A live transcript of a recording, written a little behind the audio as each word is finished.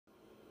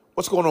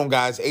What's going on,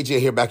 guys? AJ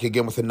here, back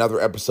again with another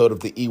episode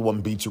of the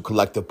E1B2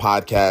 Collective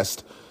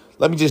podcast.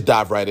 Let me just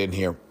dive right in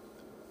here.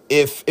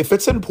 If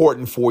it's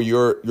important for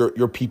your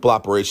people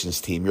operations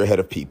team, your head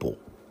of people,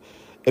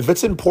 if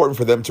it's important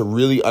for them to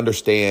really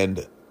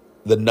understand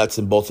the nuts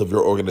and bolts of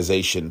your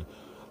organization,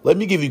 let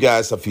me give you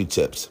guys a few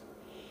tips.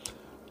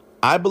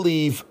 I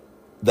believe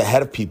the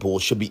head of people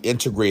should be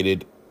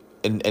integrated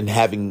and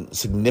having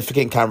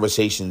significant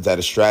conversations at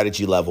a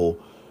strategy level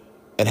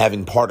and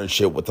having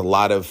partnership with a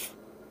lot of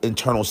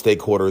internal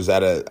stakeholders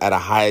at a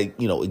high,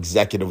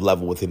 executive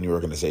level within the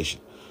organization.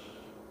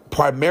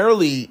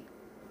 Primarily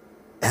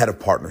head of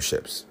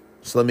partnerships.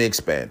 So let me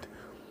expand.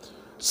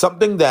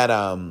 Something that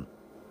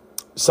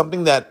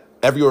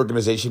every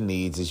organization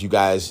needs is you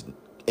guys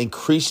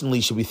increasingly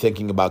should be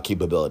thinking about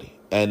capability.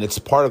 And it's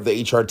part of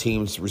the HR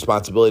team's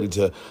responsibility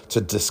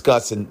to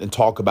discuss and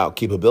talk about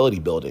capability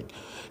building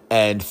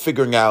and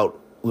figuring out,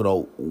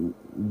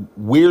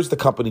 where's the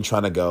company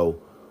trying to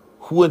go,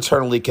 who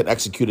internally can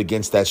execute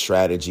against that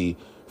strategy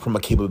from a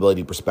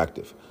capability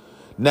perspective.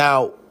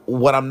 Now,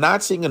 what I'm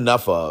not seeing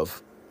enough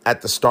of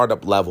at the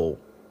startup level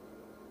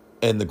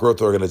and the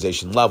growth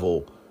organization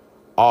level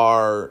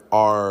are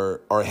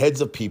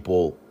heads of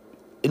people,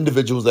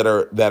 individuals that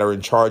are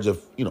in charge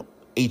of,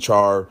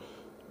 HR,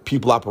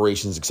 people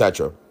operations,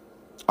 etc.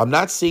 I'm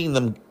not seeing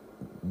them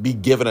be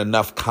given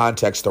enough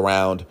context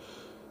around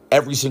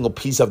every single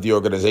piece of the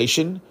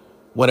organization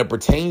when it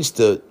pertains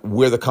to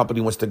where the company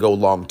wants to go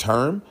long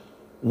term,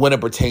 when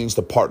it pertains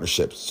to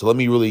partnerships. So let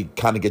me really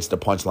kind of get to the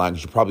punchline,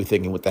 because you're probably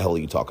thinking, what the hell are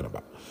you talking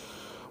about?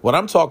 What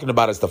I'm talking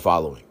about is the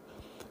following.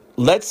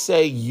 Let's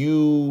say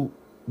you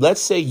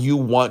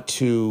want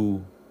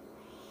to,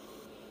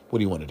 what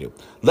do you want to do?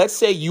 Let's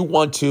say you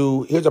want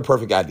to, here's a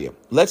perfect idea.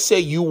 Let's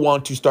say you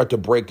want to start to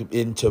break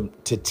into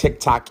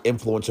TikTok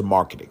influencer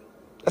marketing.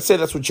 Let's say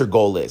that's what your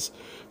goal is.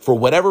 For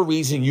whatever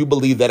reason, you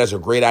believe that is a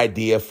great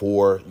idea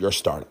for your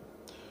startup.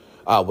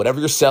 Whatever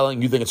you're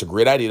selling, you think it's a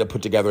great idea to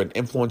put together an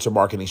influencer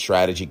marketing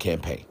strategy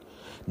campaign.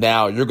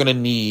 Now, you're going to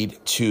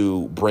need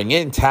to bring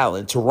in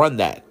talent to run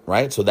that,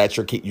 right? So that's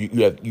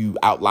you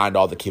outlined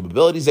all the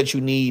capabilities that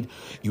you need.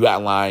 You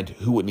outlined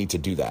who would need to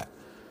do that.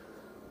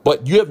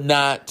 But you have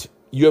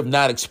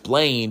not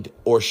explained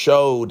or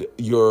showed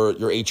your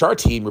HR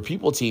team, your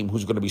people team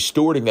who's going to be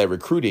stewarding that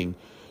recruiting.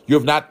 You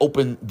have not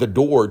opened the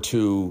door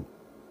to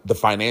the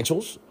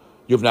financials.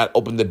 You have not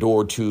opened the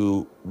door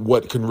to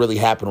what can really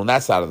happen on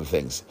that side of the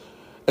things.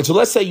 And so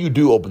let's say you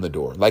do open the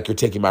door, like you're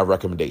taking my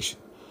recommendation.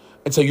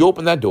 And so you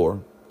open that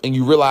door and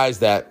you realize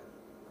that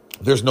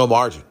there's no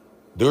margin.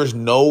 There's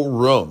no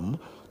room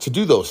to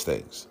do those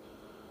things.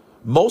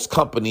 Most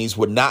companies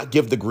would not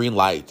give the green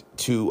light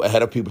to a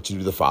head of people to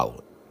do the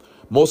following.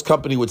 Most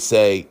company would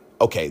say,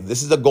 okay,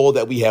 this is a goal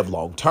that we have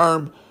long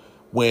term.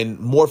 When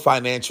more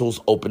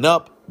financials open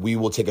up, we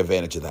will take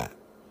advantage of that.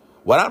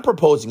 What I'm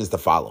proposing is the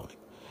following.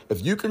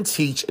 If you can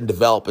teach and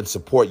develop and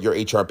support your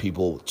HR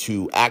people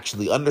to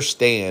actually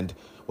understand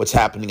what's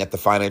happening at the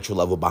financial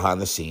level behind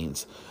the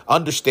scenes,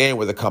 understand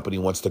where the company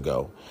wants to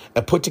go,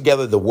 and put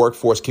together the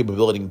workforce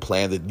capability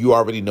plan that you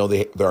already know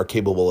they are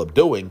capable of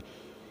doing,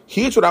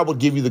 here's what I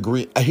would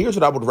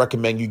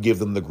recommend you give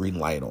them the green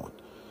light on.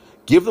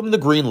 Give them the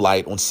green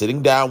light on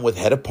sitting down with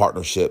head of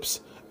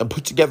partnerships and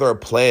put together a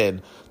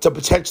plan to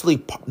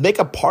potentially make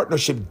a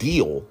partnership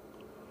deal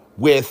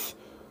with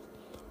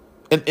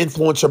an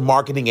influencer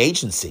marketing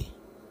agency.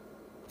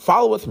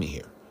 Follow with me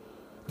here.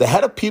 The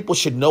head of people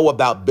should know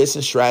about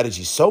business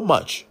strategy so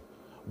much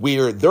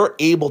where they're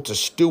able to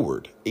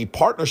steward a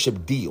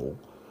partnership deal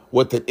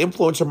with an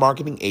influencer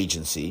marketing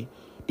agency,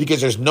 because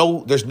there's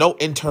no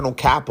internal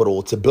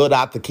capital to build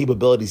out the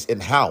capabilities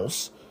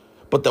in-house,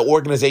 but the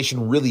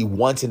organization really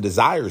wants and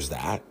desires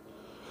that.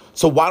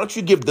 So why don't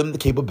you give them the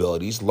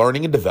capabilities,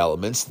 learning and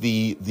developments,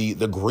 the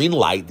green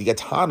light, the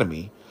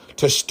autonomy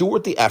to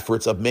steward the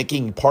efforts of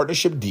making a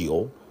partnership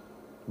deal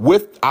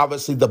with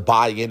obviously the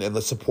buy-in and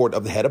the support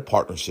of the head of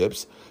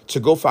partnerships to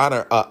go find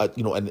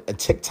a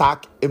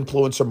TikTok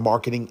influencer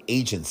marketing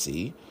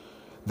agency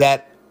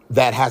that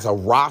has a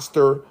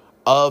roster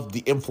of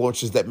the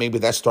influencers that maybe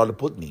that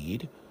startup would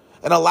need,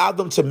 and allow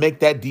them to make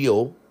that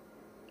deal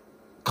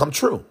come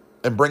true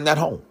and bring that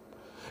home.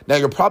 Now,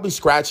 you're probably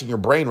scratching your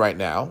brain right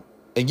now.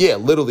 And yeah,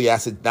 literally, I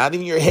said, not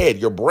even your head,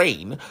 your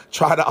brain,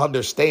 try to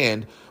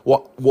understand,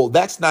 well,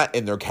 that's not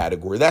in their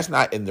category. That's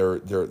not in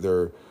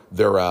their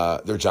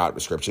job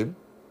description.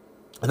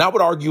 And I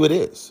would argue it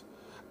is.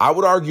 I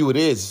would argue it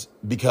is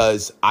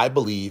because I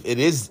believe it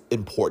is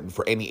important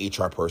for any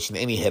HR person,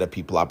 any head of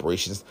people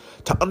operations,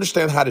 to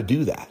understand how to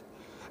do that.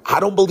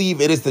 I don't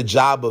believe it is the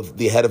job of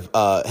the head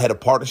of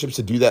partnerships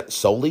to do that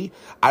solely.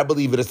 I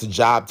believe it is the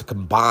job to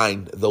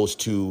combine those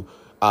two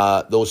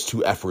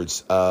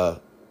efforts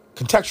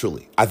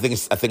contextually. I think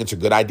it's a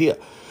good idea.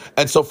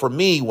 And so for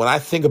me, when I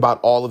think about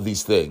all of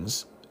these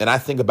things, and I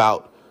think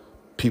about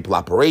people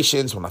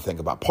operations, when I think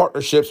about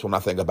partnerships, when I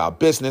think about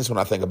business, when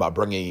I think about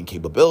bringing in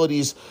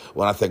capabilities,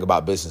 when I think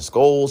about business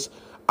goals,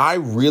 I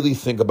really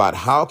think about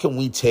how can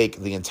we take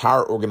the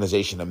entire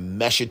organization and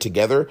mesh it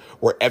together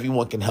where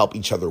everyone can help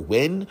each other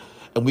win,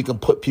 and we can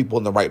put people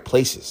in the right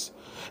places.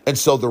 And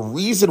so the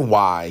reason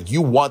why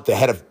you want the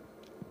head of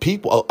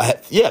people,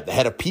 the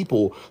head of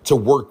people to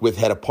work with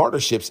head of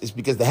partnerships is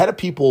because the head of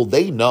people,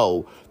 they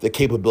know the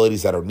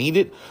capabilities that are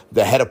needed.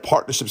 The head of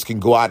partnerships can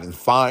go out and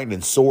find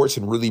and source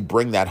and really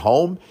bring that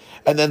home.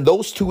 And then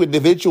those two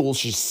individuals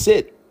should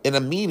sit in a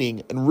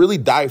meeting and really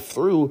dive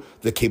through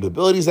the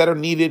capabilities that are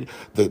needed,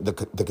 the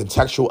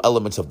contextual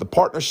elements of the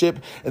partnership,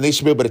 and they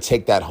should be able to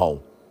take that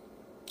home.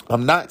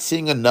 I'm not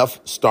seeing enough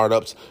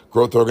startups,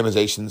 growth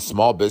organizations,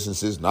 small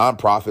businesses,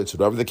 nonprofits,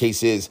 whatever the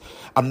case is.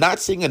 I'm not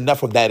seeing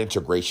enough of that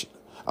integration.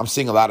 I'm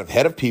seeing a lot of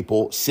head of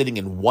people sitting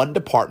in one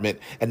department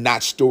and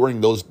not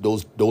storing those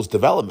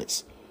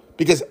developments.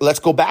 Because let's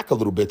go back a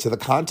little bit to the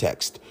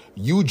context.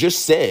 You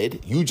just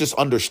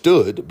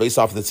understood, based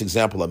off of this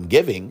example I'm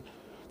giving,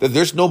 that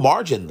there's no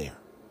margin there.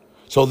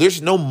 So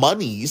there's no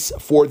monies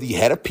for the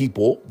head of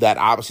people that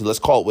obviously, let's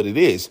call it what it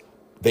is.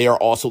 They are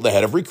also the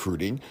head of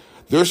recruiting.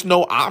 There's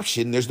no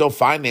option. There's no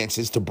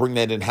finances to bring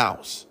that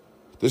in-house.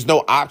 There's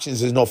no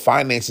options. There's no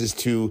finances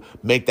to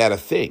make that a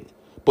thing.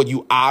 But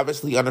you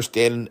obviously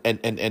understand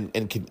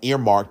and can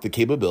earmark the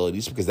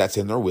capabilities because that's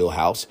in their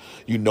wheelhouse.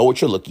 You know what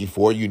you're looking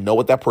for. You know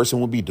what that person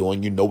would be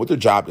doing. You know what their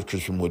job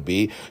description would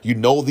be. You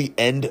know the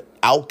end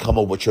outcome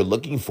of what you're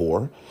looking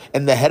for.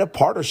 And the head of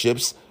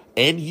partnerships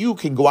and you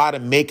can go out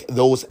and make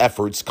those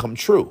efforts come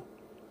true.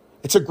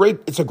 It's a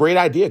great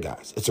idea,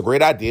 guys. It's a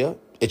great idea.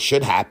 It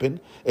should happen.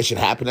 It should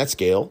happen at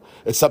scale.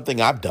 It's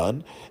something I've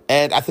done.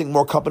 And I think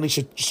more companies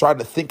should try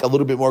to think a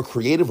little bit more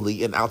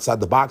creatively and outside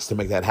the box to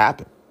make that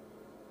happen.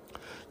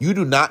 You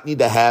do not need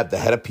to have the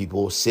head of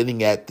people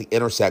sitting at the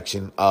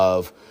intersection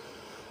of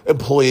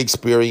employee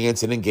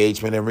experience and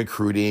engagement and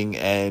recruiting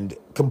and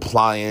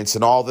compliance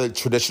and all the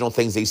traditional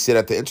things they sit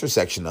at the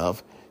intersection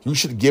of. You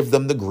should give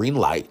them the green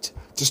light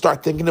to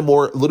start thinking a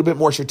little bit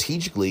more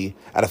strategically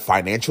at a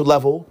financial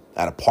level,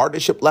 at a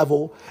partnership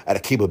level, at a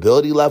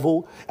capability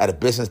level, at a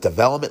business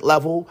development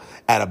level,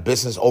 at a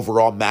business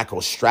overall macro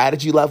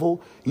strategy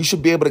level. You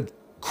should be able to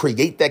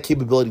create that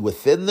capability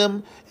within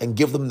them and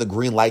give them the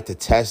green light to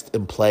test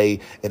and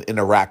play and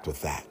interact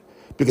with that.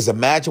 Because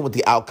imagine what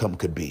the outcome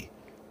could be.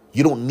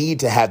 You don't need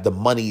to have the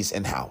monies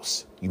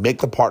in-house. You make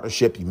the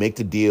partnership, you make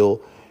the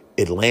deal,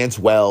 it lands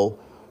well.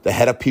 The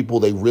head of people,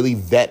 they really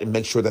vet and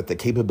make sure that the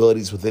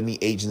capabilities within the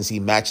agency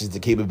matches the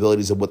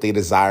capabilities of what they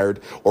desired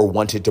or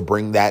wanted to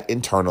bring that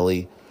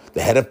internally.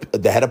 The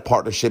head of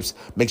partnerships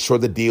make sure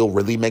the deal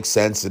really makes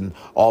sense and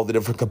all the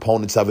different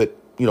components of it,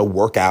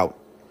 work out.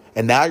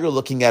 And now you're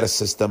looking at a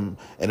system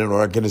and an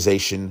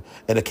organization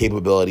and a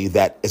capability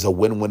that is a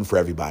win-win for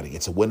everybody.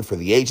 It's a win for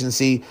the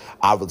agency.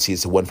 Obviously,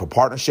 it's a win for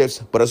partnerships,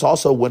 but it's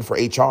also a win for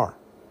HR.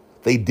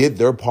 They did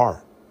their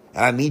part.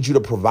 And I need you to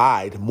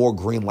provide more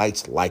green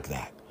lights like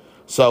that.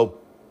 So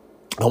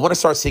I want to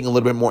start seeing a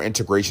little bit more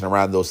integration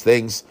around those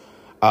things.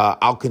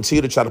 I'll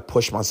continue to try to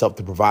push myself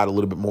to provide a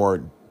little bit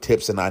more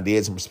tips and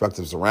ideas and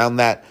perspectives around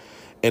that.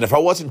 And if I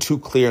wasn't too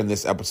clear in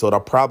this episode, I'll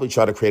probably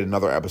try to create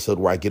another episode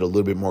where I get a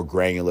little bit more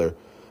granular.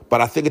 But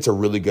I think it's a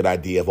really good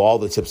idea of all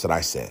the tips that I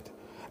said.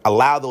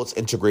 Allow those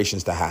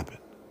integrations to happen.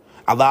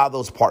 Allow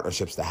those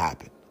partnerships to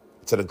happen.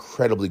 It's an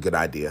incredibly good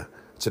idea.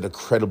 It's an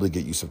incredibly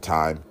good use of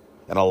time.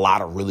 And a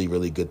lot of really,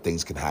 really good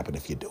things can happen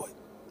if you do it.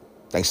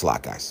 Thanks a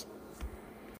lot, guys.